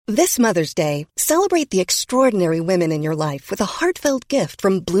This Mother's Day, celebrate the extraordinary women in your life with a heartfelt gift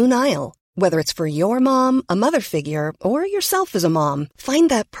from Blue Nile. Whether it's for your mom, a mother figure, or yourself as a mom, find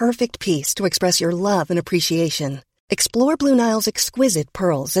that perfect piece to express your love and appreciation. Explore Blue Nile's exquisite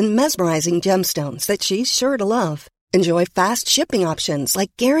pearls and mesmerizing gemstones that she's sure to love. Enjoy fast shipping options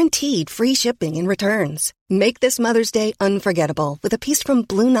like guaranteed free shipping and returns. Make this Mother's Day unforgettable with a piece from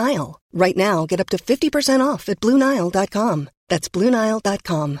Blue Nile. Right now, get up to 50% off at BlueNile.com. That's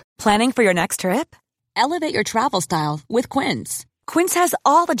BlueNile.com. Planning for your next trip? Elevate your travel style with Quince. Quince has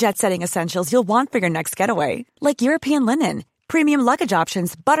all the jet-setting essentials you'll want for your next getaway, like European linen, premium luggage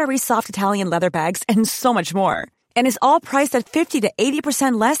options, buttery soft Italian leather bags, and so much more. And is all priced at 50 to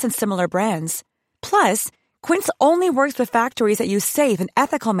 80% less than similar brands. Plus, Quince only works with factories that use safe and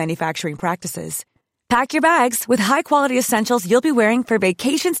ethical manufacturing practices. Pack your bags with high-quality essentials you'll be wearing for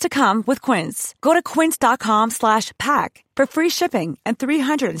vacations to come with Quince. Go to quince.com/pack for free shipping and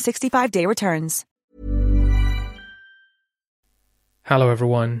 365-day returns. Hello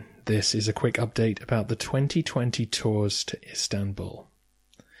everyone, this is a quick update about the 2020 tours to Istanbul.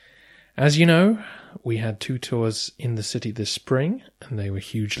 As you know, we had 2 tours in the city this spring, and they were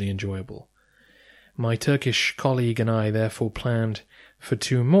hugely enjoyable. My Turkish colleague and I therefore planned for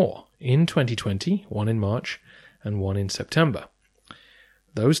 2 more in 2020, one in March and one in September.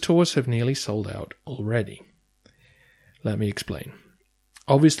 Those tours have nearly sold out already. Let me explain.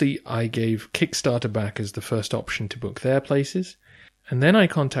 Obviously, I gave Kickstarter backers the first option to book their places, and then I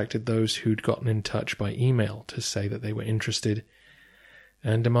contacted those who'd gotten in touch by email to say that they were interested,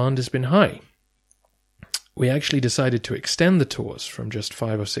 and demand has been high. We actually decided to extend the tours from just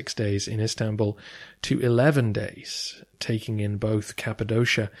 5 or 6 days in Istanbul to 11 days, taking in both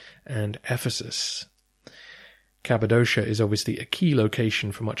Cappadocia and Ephesus. Cappadocia is obviously a key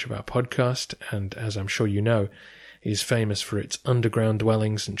location for much of our podcast, and as I'm sure you know, is famous for its underground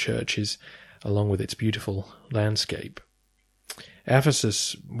dwellings and churches, along with its beautiful landscape.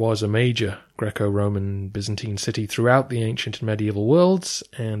 Ephesus was a major Greco-Roman Byzantine city throughout the ancient and medieval worlds,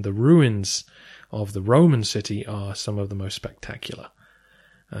 and the ruins of the Roman city are some of the most spectacular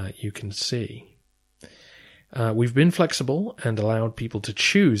you can see. We've been flexible and allowed people to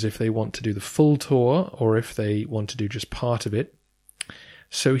choose if they want to do the full tour or if they want to do just part of it.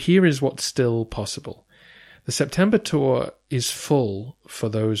 So here is what's still possible. The September tour is full for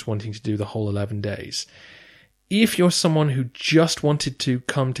those wanting to do the whole 11 days. If you're someone who just wanted to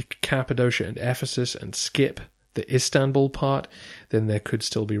come to Cappadocia and Ephesus and skip the Istanbul part, then there could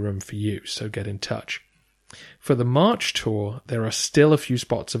still be room for you, so get in touch. For the March tour, there are still a few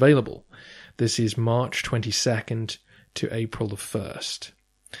spots available. This is March 22nd to April the 1st.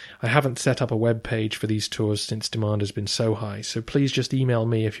 I haven't set up a web page for these tours since demand has been so high, so please just email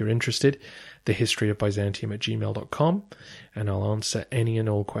me if you're interested, thehistoryofbyzantium@gmail.com, and I'll answer any and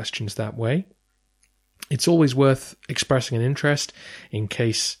all questions that way. It's always worth expressing an interest in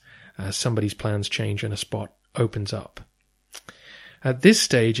case somebody's plans change and a spot opens up. At this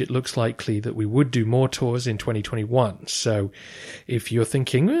stage, it looks likely that we would do more tours in 2021. So if you're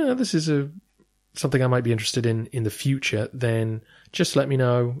thinking, this is something I might be interested in the future, then just let me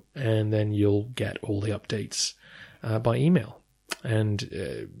know, and then you'll get all the updates by email.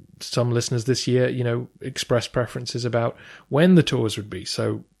 And some listeners this year, expressed preferences about when the tours would be.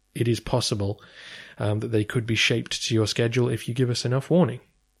 So it is possible that they could be shaped to your schedule if you give us enough warning.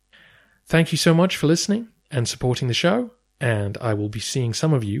 Thank you so much for listening and supporting the show, and I will be seeing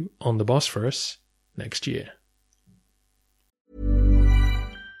some of you on the Bosphorus next year.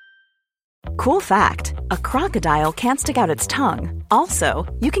 Cool fact, a crocodile can't stick out its tongue. Also,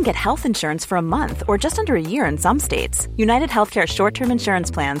 you can get health insurance for a month or just under a year in some states. United Healthcare short-term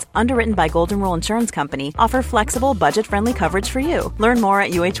insurance plans, underwritten by Golden Rule Insurance Company, offer flexible, budget-friendly coverage for you. Learn more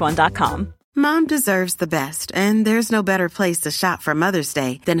at UH1.com. Mom deserves the best, and there's no better place to shop for Mother's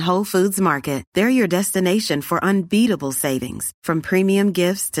Day than Whole Foods Market. They're your destination for unbeatable savings, from premium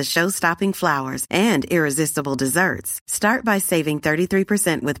gifts to show-stopping flowers and irresistible desserts. Start by saving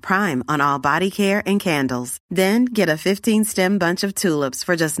 33% with Prime on all body care and candles. Then get a 15-stem bunch of tulips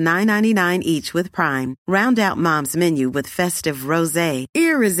for just $9.99 each with Prime. Round out Mom's menu with festive rosé,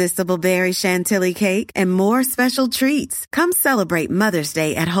 irresistible berry chantilly cake, and more special treats. Come celebrate Mother's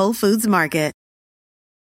Day at Whole Foods Market.